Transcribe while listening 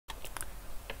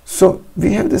So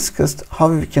we have discussed how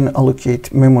we can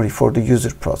allocate memory for the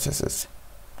user processes.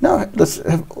 Now let's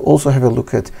also have a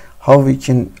look at how we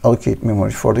can allocate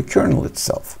memory for the kernel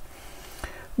itself.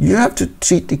 You have to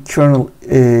treat the kernel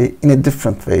in a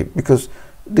different way, because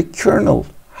the kernel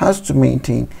has to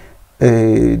maintain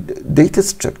data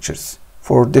structures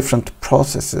for different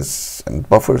processes and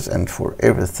buffers and for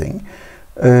everything.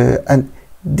 And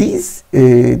these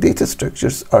data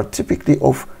structures are typically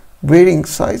of varying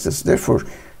sizes. Therefore,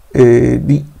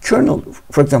 the kernel,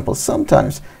 for example,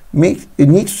 sometimes it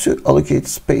needs to allocate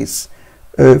space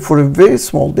for a very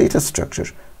small data structure,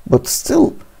 but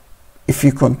still, if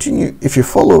you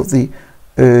follow the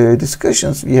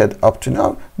discussions we had up to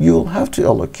now, you will have to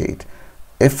allocate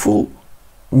a full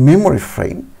memory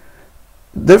frame.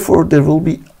 Therefore, there will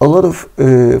be a lot of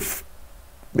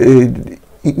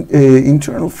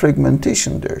internal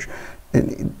fragmentation there.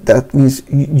 And that means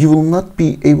you will not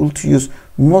be able to use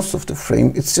most of the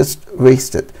frame. It's just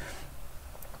wasted.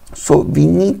 So we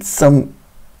need some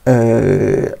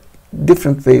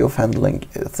different way of handling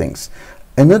things.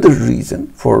 Another reason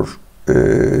for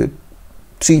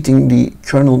treating the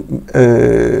kernel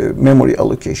memory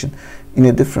allocation in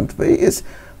a different way is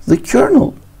the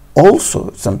kernel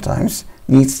also sometimes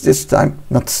needs, this time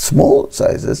not small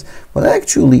sizes, but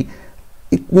actually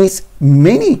it needs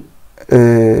many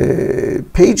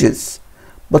pages,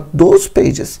 but those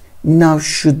pages now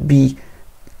should be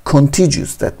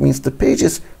contiguous. That means the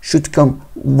pages should come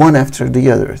one after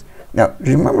the other. Now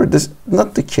remember, this is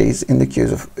not the case in the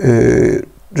case of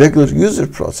regular user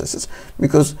processes,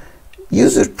 because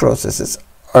user processes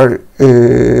are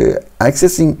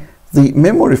accessing the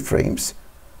memory frames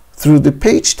through the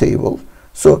page table.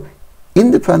 So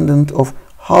independent of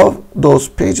how those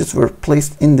pages were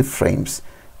placed in the frames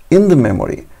in the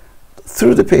memory,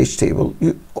 through the page table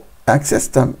you access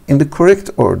them in the correct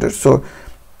order. So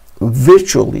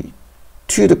virtually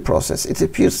to the process it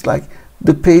appears like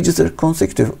the pages are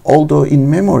consecutive, although in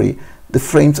memory the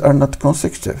frames are not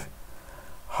consecutive.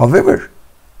 However,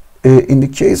 in the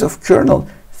case of kernel,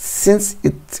 since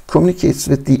it communicates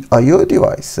with the I/O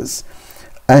devices,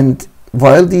 and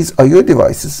while these I/O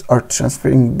devices are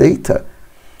transferring data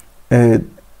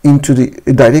directly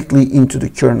into the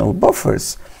kernel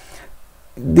buffers,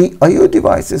 the I/O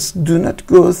devices do not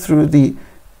go through the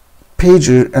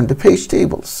pager and the page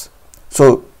tables.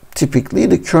 So typically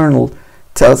the kernel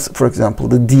tells, for example,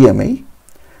 the DMA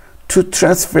to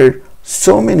transfer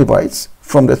so many bytes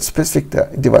from that specific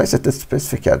device at the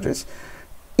specific address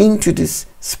into this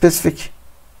specific,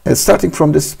 starting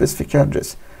from this specific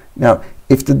address. Now,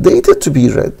 if the data to be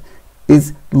read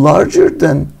is larger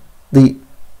than the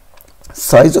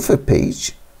size of a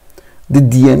page, the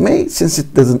DMA, since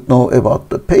it doesn't know about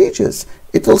the pages,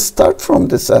 it will start from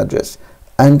this address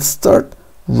and start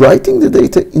writing the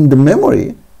data in the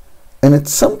memory, and at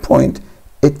some point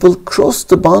it will cross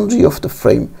the boundary of the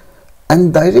frame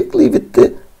and directly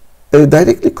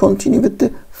continue with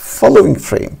the following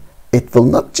frame. It will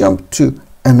not jump to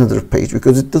another page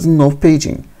because it doesn't know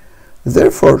paging.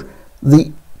 Therefore,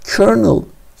 the kernel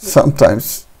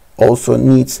sometimes also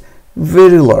needs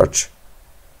very large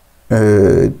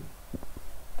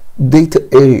data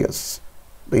areas,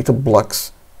 data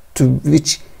blocks to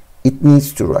which it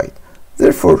needs to write.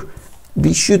 Therefore,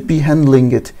 we should be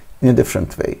handling it in a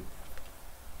different way.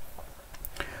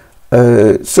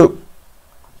 So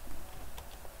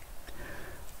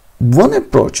one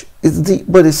approach is the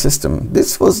buddy system.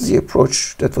 This was the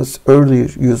approach that was earlier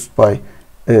used by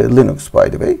Linux, by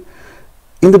the way.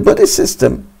 In the buddy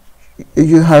system,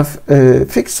 you have a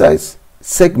fixed size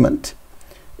segment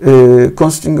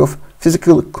consisting of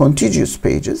physical contiguous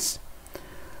pages,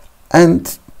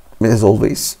 and as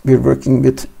always we're working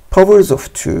with powers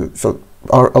of 2, so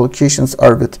our allocations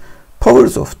are with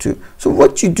powers of 2. So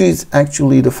what you do is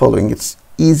actually the following. It's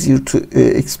easier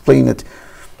to explain it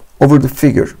over the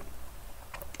figure.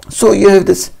 So you have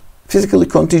this physically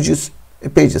contiguous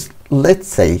pages. Let's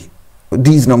say,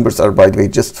 these numbers are, by the way,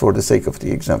 just for the sake of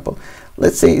the example,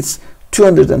 let's say it's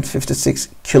 256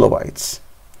 kilobytes.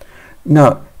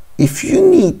 Now if you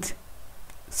need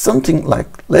something like,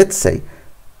 let's say,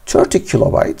 30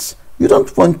 kilobytes, you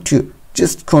don't want to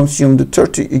just consume the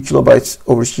 30 kilobytes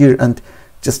over here and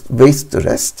just waste the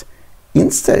rest.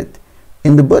 Instead,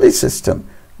 in the buddy system,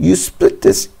 you split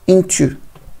this into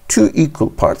 2 equal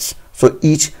parts. So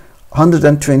each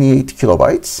 128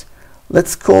 kilobytes.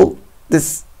 Let's call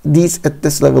these at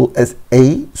this level as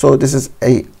A. So this is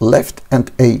A left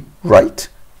and A right.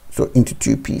 So into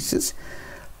 2 pieces.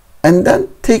 And then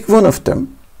take one of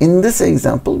them. In this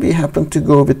example, we happen to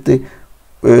go with the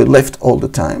left all the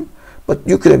time, but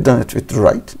you could have done it with the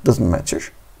right, doesn't matter.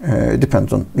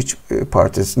 depends on which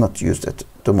part is not used at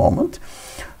the moment.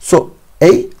 So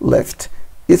A left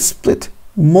is split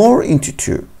more into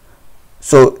two.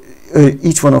 So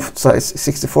each one of size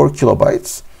 64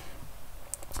 kilobytes.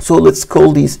 So let's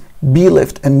call these B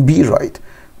left and B right.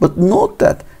 But note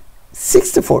that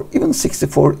 64, even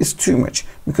 64 is too much,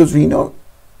 because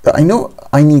I know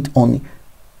I need only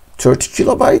 30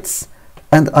 kilobytes,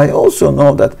 and I also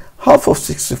know that half of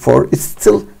 64 is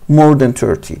still more than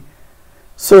 30.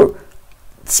 So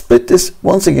split this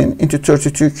once again into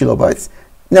 32 kilobytes.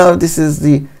 Now this is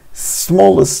the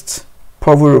smallest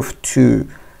power of 2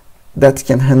 that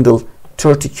can handle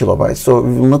 30 kilobytes. So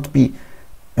we will not be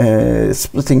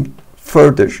splitting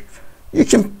further. You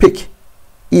can pick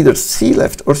either C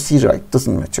left or C right,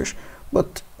 doesn't matter,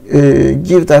 but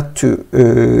give that to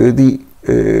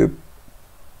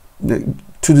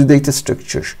the data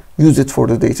structure. Use it for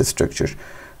the data structure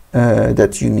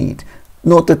that you need.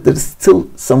 Note that there is still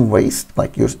some waste,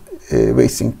 like you're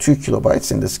wasting 2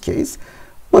 kilobytes in this case,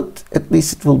 but at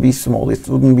least it will be small. It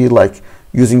wouldn't be like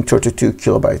using 32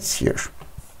 kilobytes here.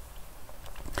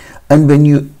 And when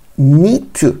you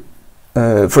need to,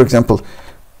 for example,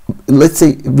 let's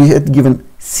say we had given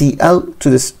CL to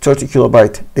this 30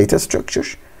 kilobyte data structure.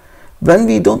 When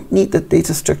we don't need that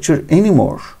data structure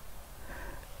anymore,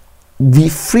 we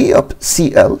free up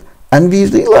CL, and we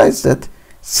realize that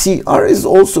CR is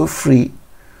also free.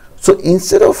 So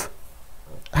instead of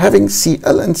having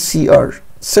CL and CR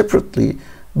separately,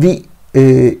 we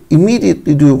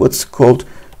immediately do what's called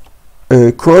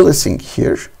coalescing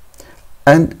here,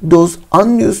 and those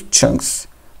unused chunks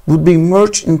would be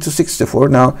merged into 64.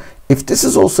 Now, if this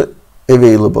is also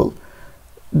available,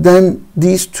 then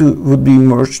these two would be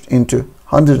merged into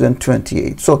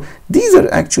 128. So these are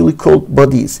actually called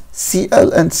bodies.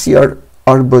 CL and CR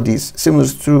are bodies. Similar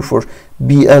is true for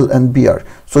BL and BR.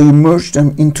 So you merge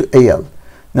them into AL.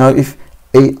 Now, if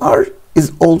AR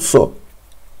is also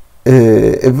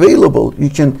available, you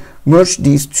can merge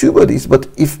these two bodies. But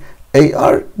if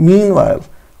AR, meanwhile,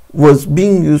 was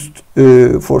being used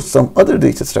for some other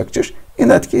data structure, in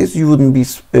that case, you wouldn't be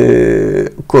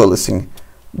coalescing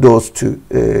those two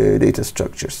data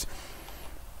structures.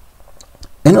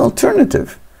 An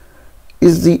alternative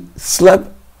is the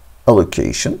slab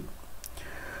allocation.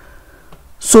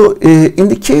 So in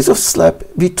the case of slab,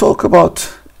 we talk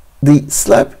about the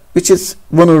slab, which is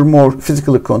one or more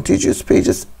physically contiguous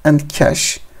pages, and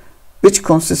cache, which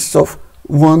consists of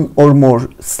one or more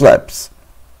slabs.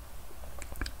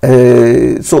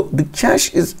 So the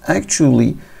cache is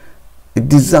actually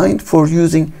designed for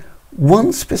using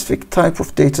one specific type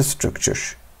of data structure.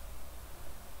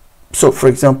 So for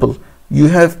example, you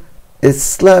have a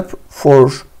slab for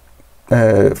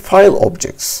file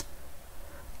objects,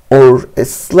 or a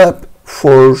slab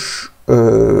for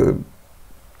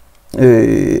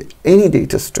any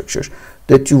data structure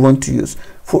that you want to use.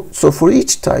 So for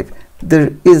each type,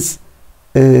 there is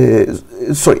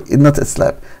sorry, not a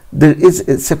slab, there is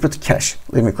a separate cache.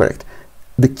 Let me correct.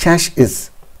 The cache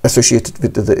is associated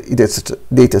with the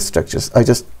data structures. I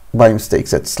just by mistake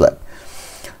said slab.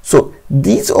 So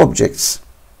these objects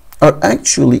are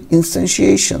actually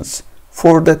instantiations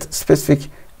for that specific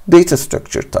data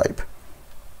structure type.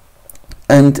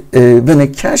 And when a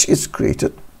cache is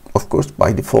created, of course,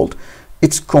 by default,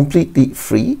 it's completely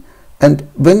free. And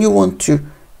when you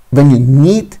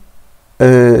need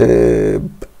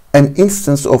an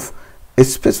instance of a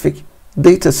specific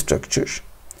data structure,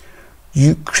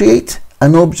 you create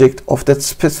an object of that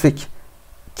specific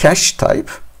cache type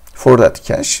for that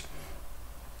cache,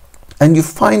 and you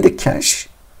find a cache,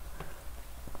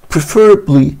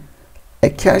 preferably a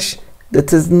cache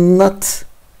that is not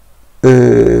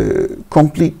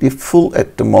completely full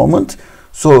at the moment.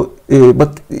 So,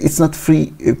 but it's not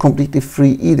free, completely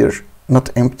free either, not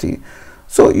empty.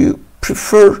 So you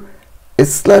prefer a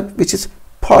slab which is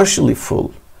partially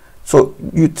full. So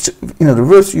in other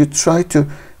words, you try to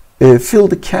fill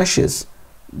the caches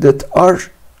that are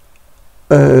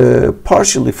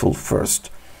partially full first.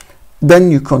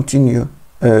 Then you continue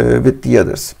with the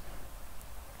others.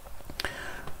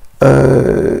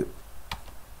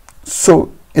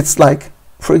 So it's like,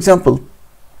 for example,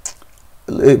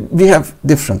 we have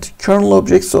different kernel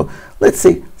objects. So let's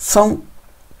say some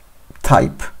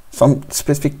type, some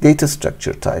specific data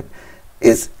structure type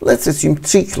is, let's assume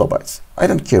 3 kilobytes. I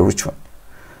don't care which one.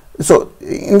 So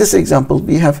in this example,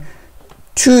 we have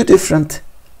two different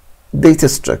data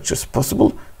structures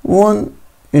possible. One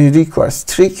requires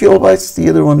 3 kilobytes, the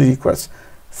other one requires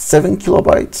 7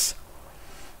 kilobytes.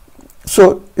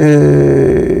 So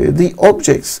the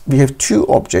objects, we have two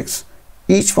objects,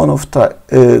 each one of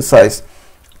size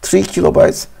 3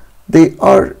 kilobytes. They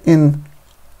are in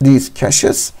these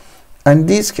caches, and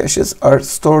these caches are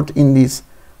stored in these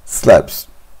slabs.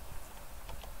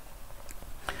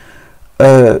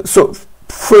 So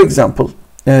for example,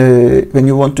 when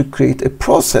you want to create a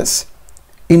process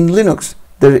in Linux,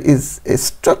 there is a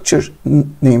structure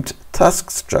named task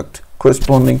struct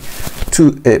corresponding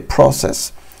to a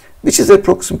process, which is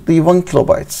approximately 1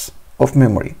 kilobytes of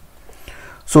memory.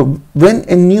 So when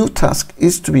a new task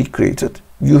is to be created,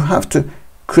 you have to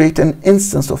create an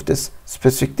instance of this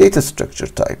specific data structure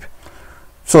type.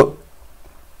 So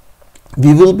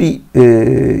we will be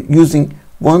using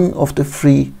one of the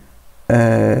free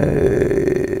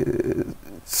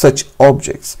such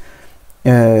objects,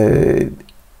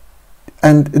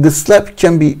 and the slab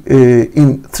can be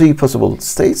in 3 possible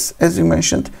states, as you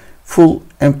mentioned: full,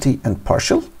 empty, and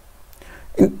partial.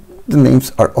 The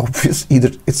names are obvious.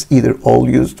 It's either all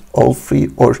used, all free,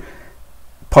 or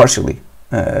partially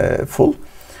full.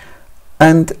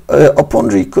 And upon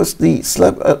request, the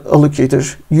slab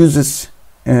allocator uses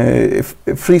a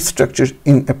free structure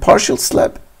in a partial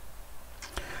slab.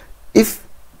 If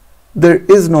there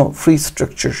is no free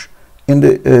structure in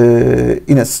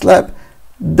a slab,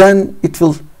 then it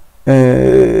will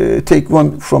take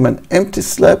one from an empty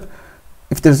slab.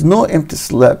 If there's no empty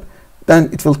slab, then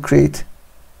it will create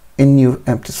a new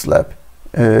empty slab.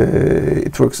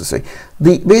 It works the same.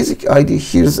 The basic idea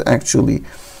here is actually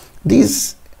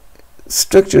these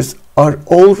structures are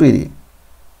already,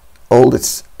 all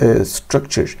its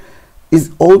structure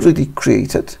is already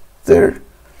created there.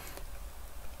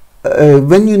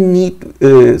 When you need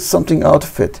something out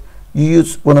of it, you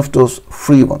use one of those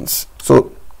free ones.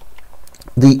 So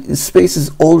the space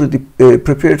is already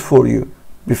prepared for you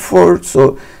before,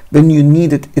 so when you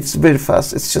need it, it's very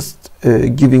fast. It's just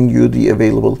giving you the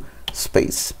available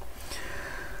space.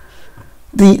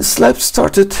 The slab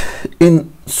started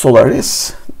in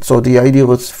Solaris. So the idea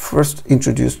was first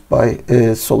introduced by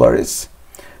Solaris.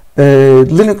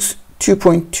 Linux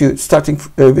 2.2, starting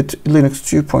with Linux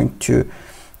 2.2,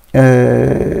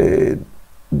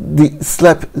 the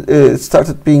slab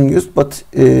started being used, but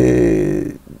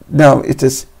now it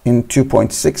is in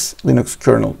 2.6, Linux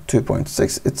kernel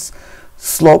 2.6. It's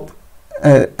Slab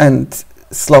and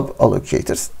Slab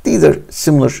allocators. These are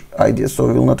similar ideas, so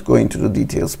we will not go into the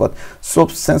details, but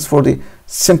Slab stands for the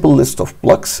simple list of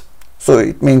blocks. So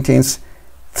it maintains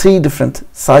 3 different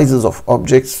sizes of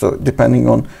objects. So depending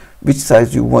on which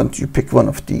size you want, you pick one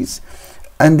of these.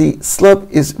 And the slab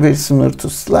is very similar to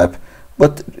slab,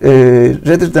 but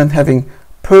rather than having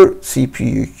per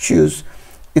CPU queues,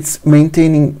 it's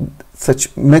maintaining such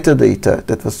metadata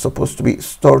that was supposed to be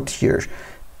stored here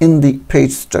in the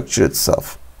page structure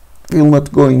itself. We will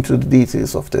not go into the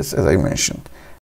details of this, as I mentioned.